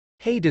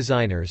Hey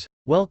designers,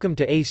 welcome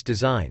to Ace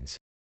Designs.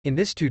 In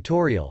this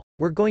tutorial,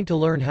 we're going to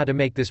learn how to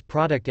make this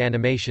product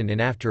animation in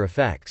After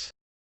Effects.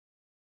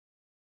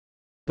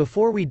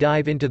 Before we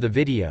dive into the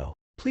video,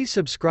 please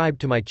subscribe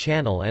to my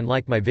channel and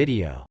like my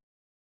video.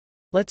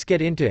 Let's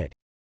get into it.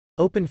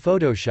 Open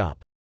Photoshop.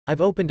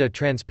 I've opened a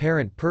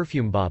transparent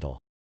perfume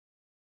bottle.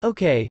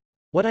 Okay,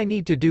 what I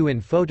need to do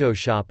in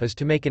Photoshop is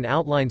to make an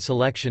outline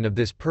selection of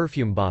this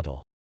perfume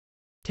bottle.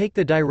 Take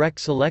the Direct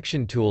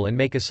Selection tool and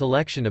make a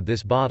selection of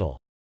this bottle.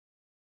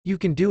 You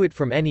can do it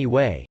from any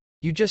way,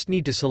 you just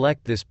need to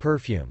select this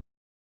perfume.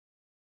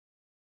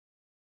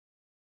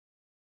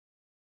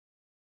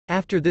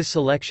 After this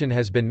selection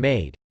has been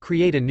made,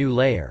 create a new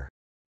layer.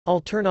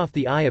 I'll turn off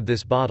the eye of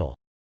this bottle.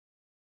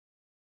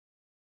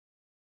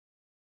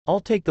 I'll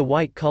take the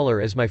white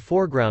color as my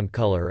foreground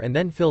color and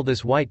then fill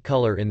this white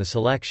color in the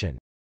selection.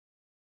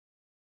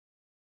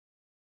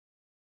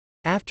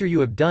 After you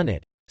have done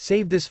it,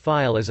 save this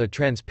file as a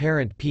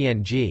transparent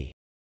PNG.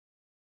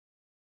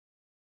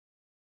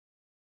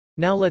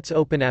 Now let's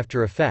open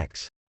After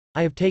Effects.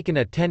 I have taken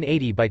a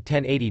 1080 by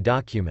 1080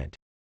 document.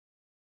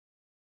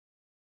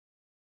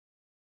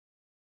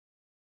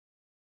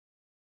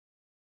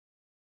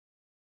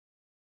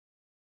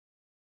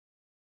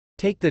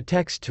 Take the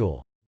Text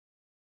tool.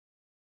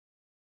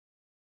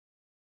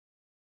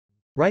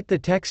 Write the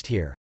text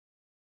here.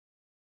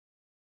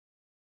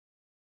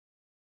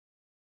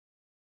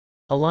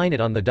 Align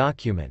it on the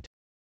document.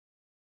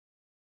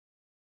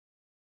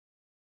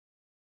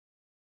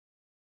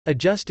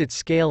 Adjust its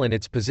scale and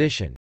its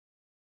position.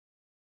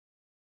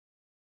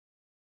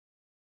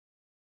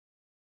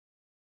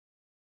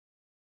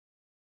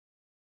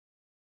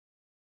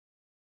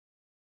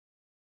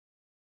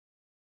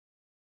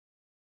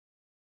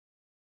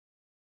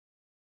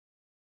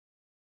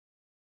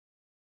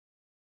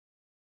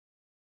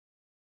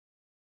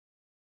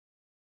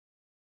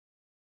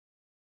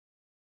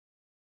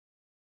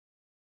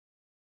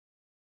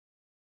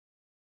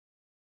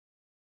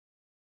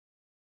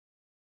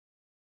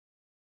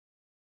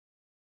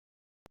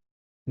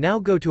 Now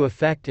go to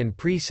Effect and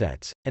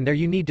Presets, and there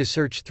you need to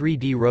search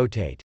 3D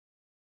Rotate.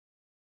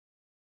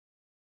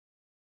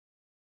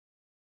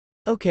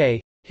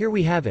 Okay, here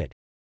we have it.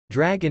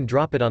 Drag and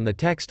drop it on the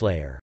text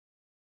layer.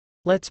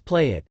 Let's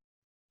play it.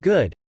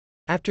 Good.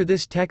 After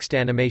this text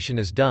animation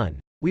is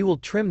done, we will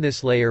trim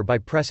this layer by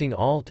pressing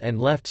Alt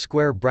and left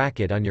square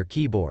bracket on your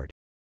keyboard.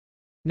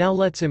 Now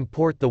let's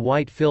import the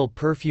white fill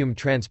perfume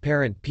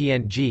transparent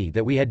PNG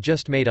that we had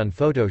just made on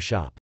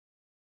Photoshop.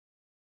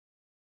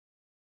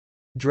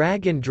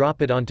 Drag and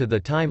drop it onto the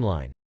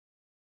timeline.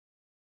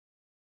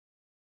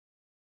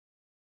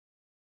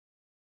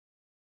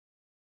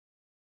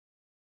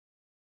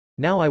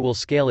 Now I will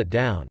scale it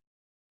down.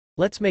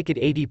 Let's make it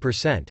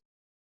 80%.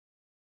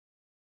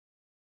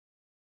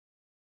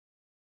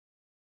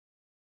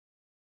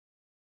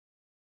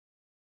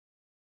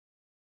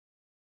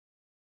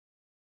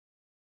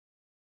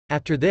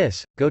 After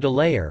this, go to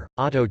Layer,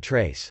 Auto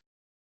Trace.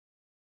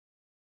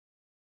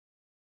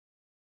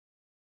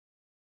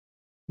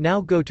 Now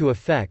go to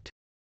Effect,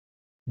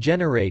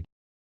 Generate,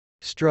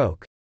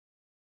 Stroke.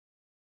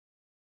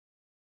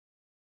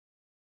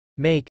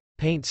 Make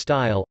Paint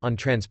Style on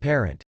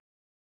Transparent.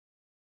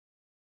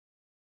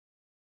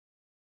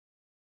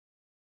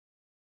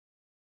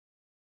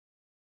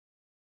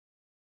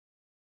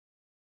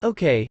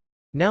 Okay,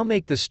 now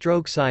make the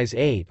stroke size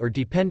 8 or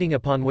depending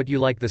upon what you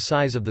like the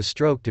size of the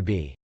stroke to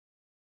be.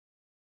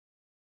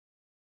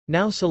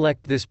 Now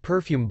select this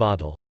perfume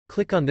bottle,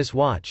 click on this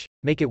watch,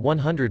 make it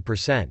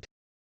 100%.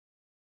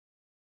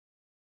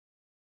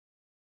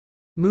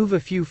 Move a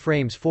few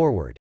frames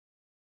forward.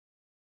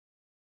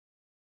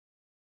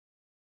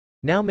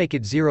 Now make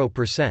it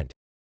 0%.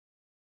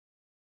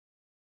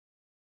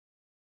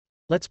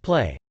 Let's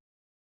play.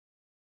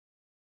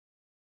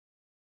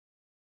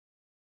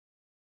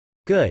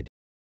 Good.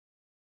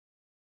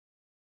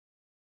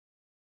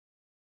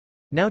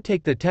 Now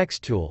take the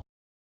Text tool.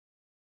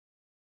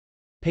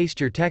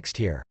 Paste your text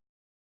here.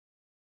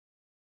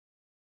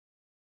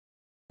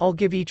 I'll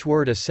give each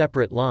word a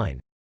separate line.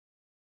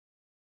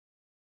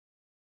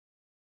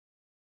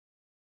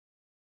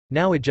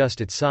 Now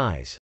adjust its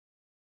size.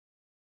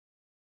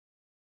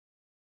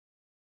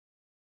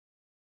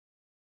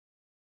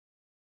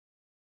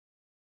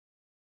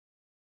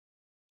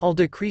 I'll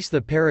decrease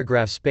the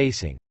paragraph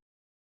spacing.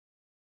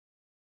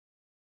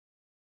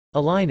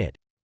 Align it.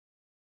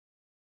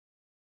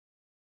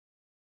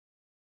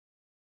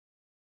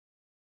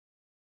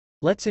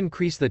 Let's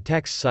increase the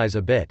text size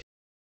a bit.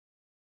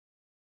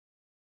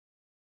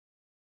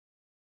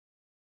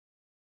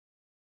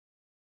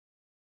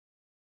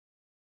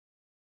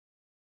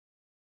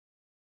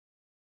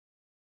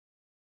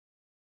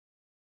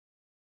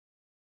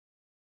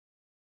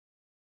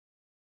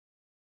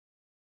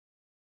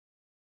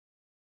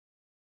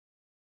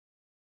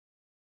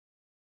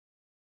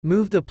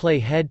 Move the play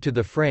head to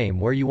the frame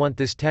where you want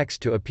this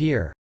text to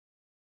appear.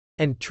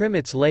 And trim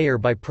its layer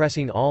by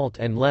pressing Alt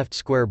and left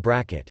square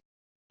bracket.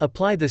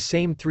 Apply the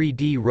same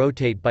 3D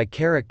rotate by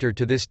character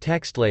to this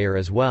text layer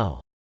as well.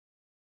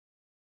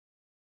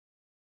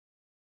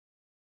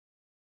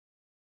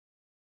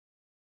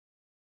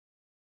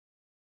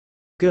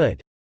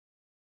 Good.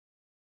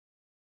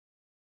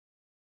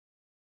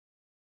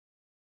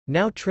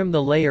 Now trim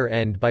the layer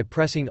end by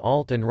pressing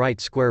Alt and right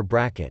square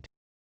bracket.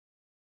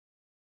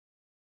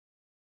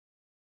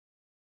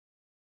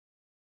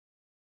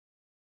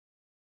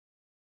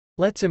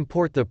 Let's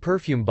import the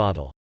perfume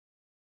bottle.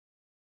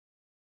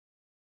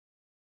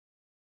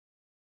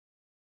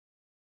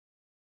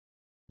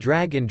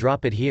 Drag and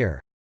drop it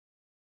here.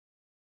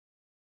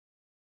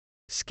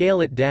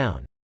 Scale it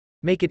down.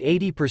 Make it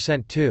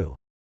 80% too.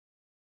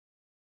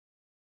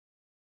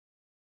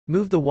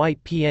 Move the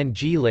white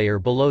PNG layer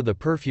below the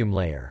perfume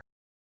layer.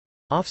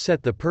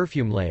 Offset the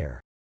perfume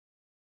layer.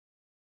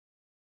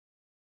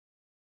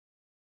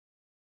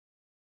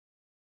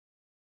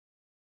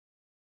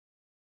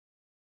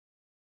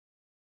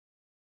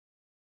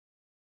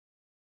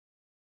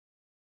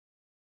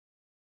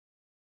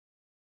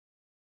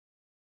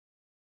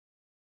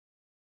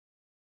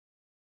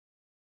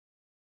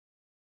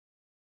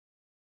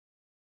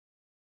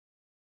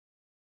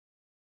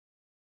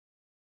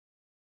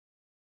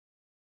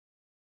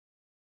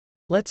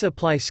 Let's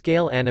apply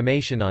scale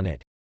animation on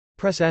it.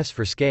 Press S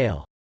for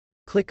scale.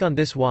 Click on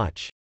this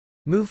watch.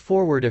 Move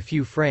forward a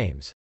few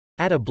frames.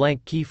 Add a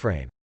blank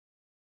keyframe.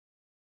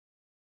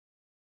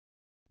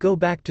 Go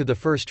back to the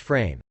first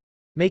frame.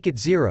 Make it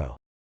 0.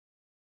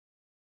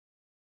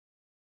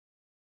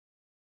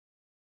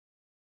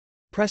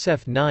 Press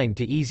F9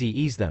 to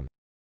ease them.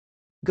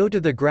 Go to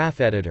the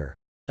graph editor.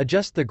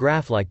 Adjust the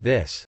graph like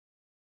this.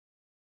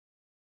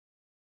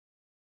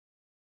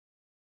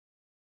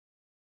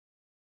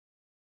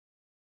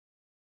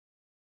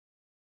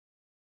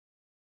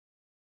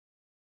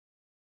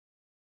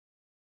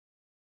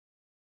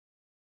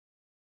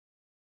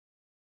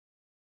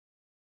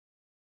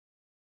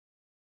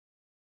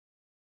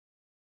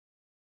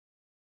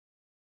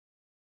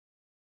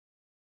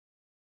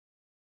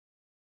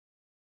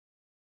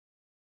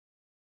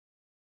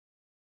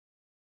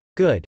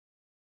 Good.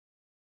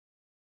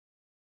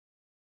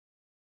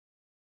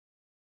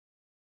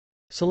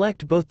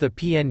 Select both the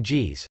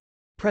PNGs.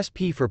 Press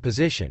P for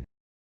position.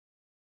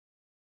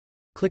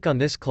 Click on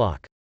this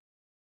clock.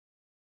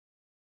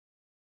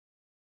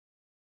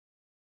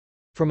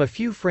 From a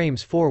few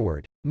frames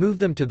forward, move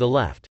them to the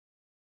left.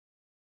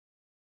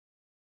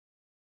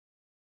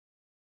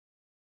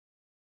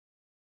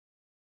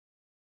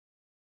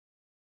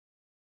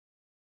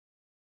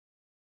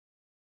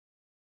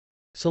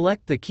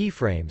 Select the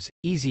keyframes,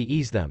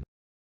 ease them.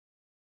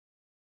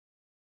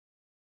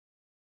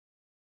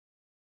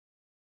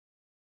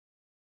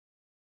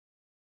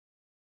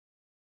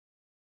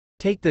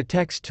 Take the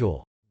text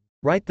tool.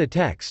 Write the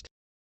text.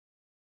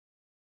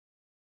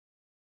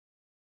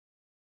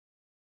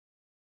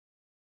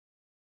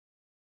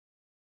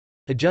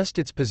 Adjust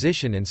its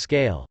position and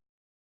scale.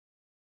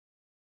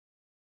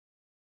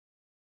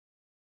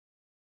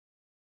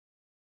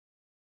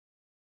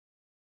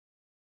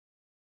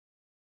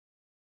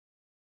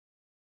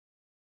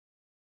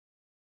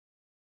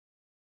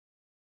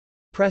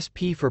 Press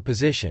P for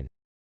position.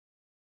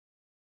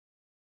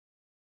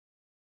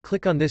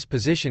 Click on this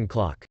position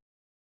clock.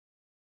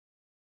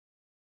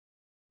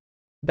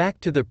 Back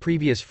to the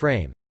previous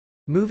frame.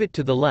 Move it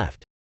to the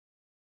left.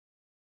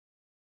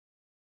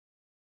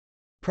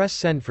 Press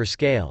Send for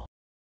scale.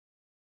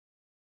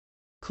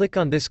 Click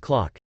on this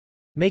clock.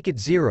 Make it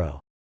 0.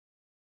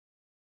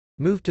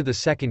 Move to the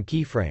second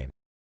keyframe.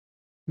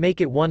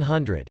 Make it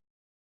 100.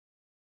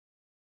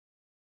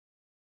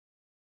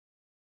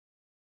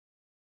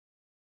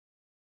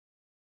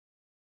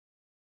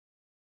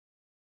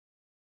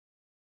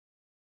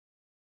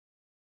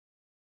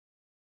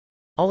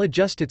 I'll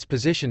adjust its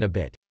position a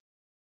bit.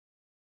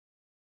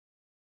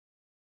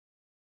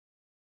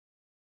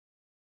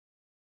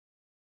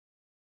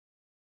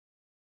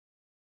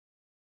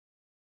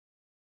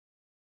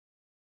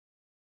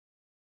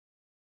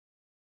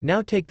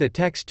 Now take the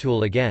text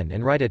tool again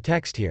and write a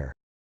text here.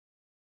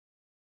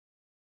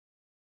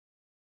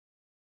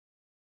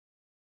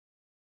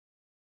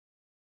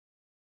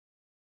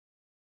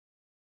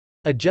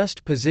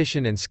 Adjust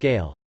position and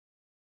scale.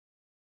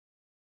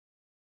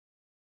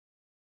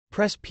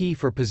 Press P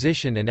for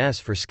position and S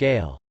for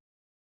scale.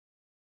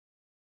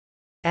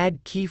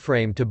 Add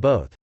keyframe to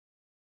both.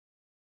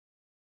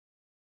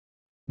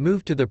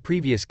 Move to the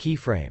previous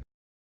keyframe.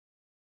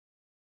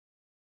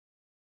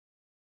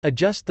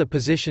 Adjust the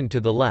position to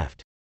the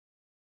left.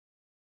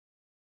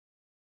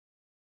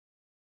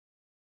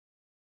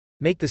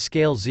 Make the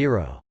scale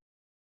 0.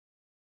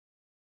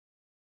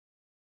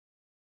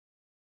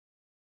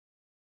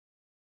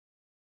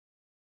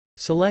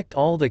 Select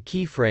all the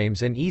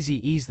keyframes and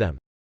ease them.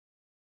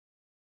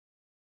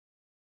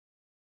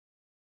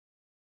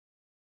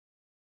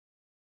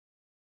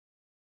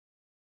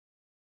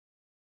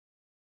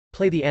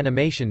 Play the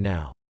animation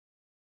now.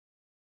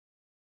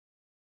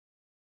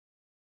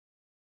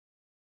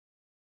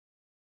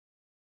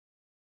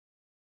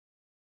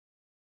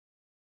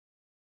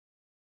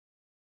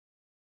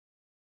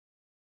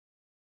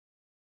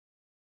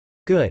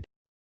 Good.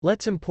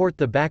 Let's import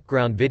the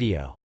background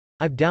video.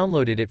 I've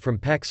downloaded it from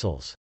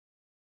Pexels.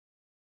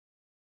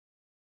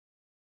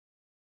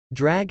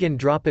 Drag and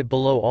drop it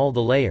below all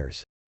the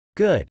layers.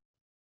 Good.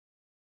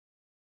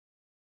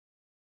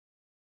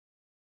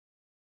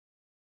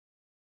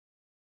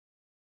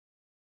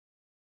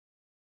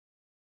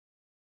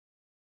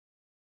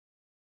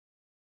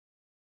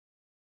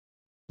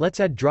 Let's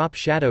add drop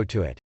shadow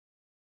to it.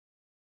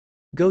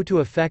 Go to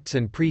Effects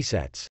and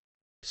Presets.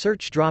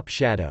 Search Drop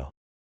Shadow.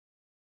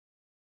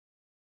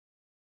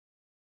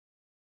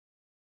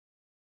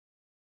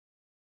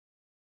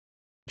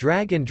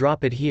 Drag and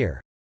drop it here.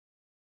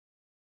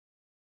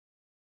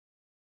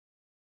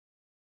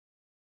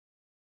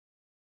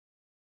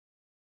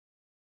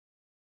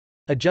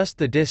 Adjust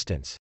the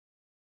distance.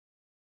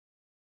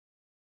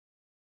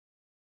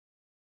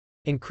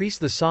 Increase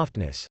the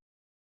softness.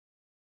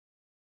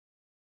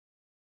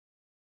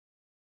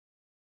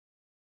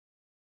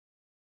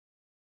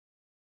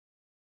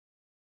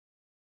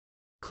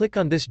 Click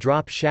on this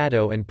drop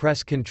shadow and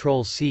press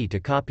Ctrl+C to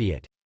copy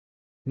it.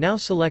 Now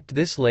select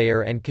this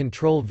layer and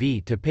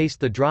Ctrl+V to paste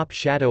the drop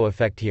shadow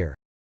effect here.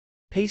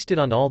 Paste it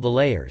on all the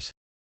layers.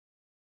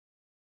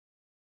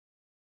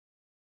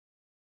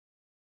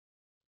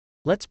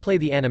 Let's play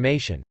the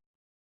animation.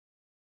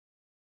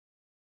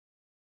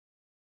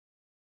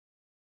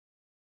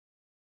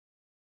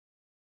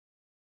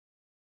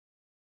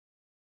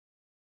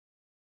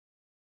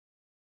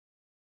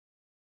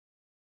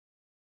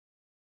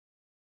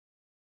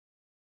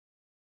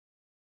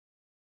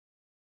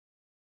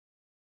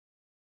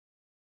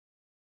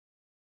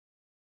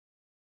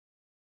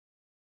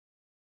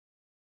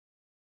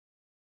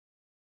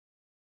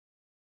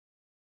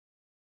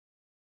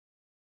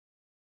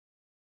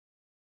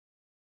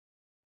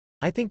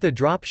 I think the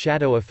drop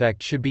shadow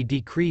effect should be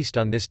decreased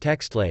on this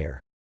text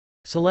layer.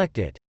 Select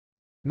it.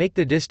 Make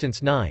the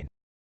distance 9.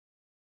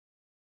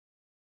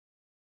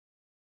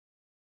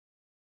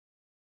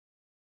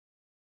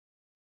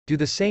 Do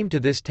the same to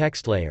this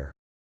text layer.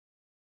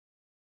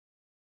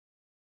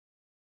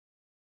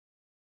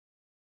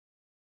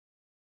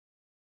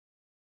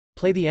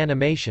 Play the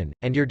animation,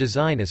 and your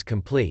design is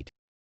complete.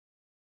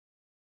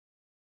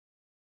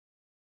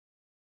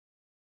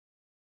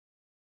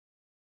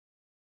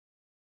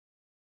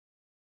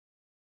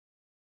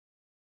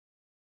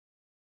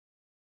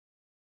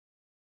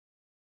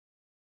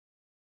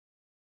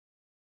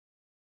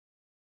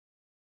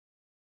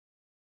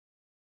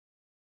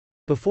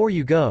 Before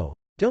you go,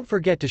 don't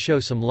forget to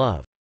show some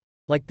love.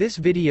 Like this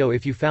video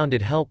if you found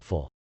it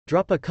helpful.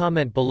 Drop a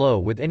comment below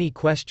with any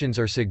questions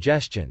or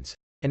suggestions,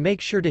 and make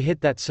sure to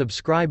hit that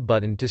subscribe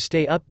button to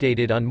stay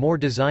updated on more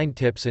design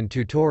tips and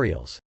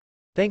tutorials.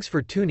 Thanks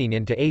for tuning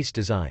in to Ace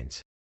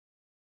Designs.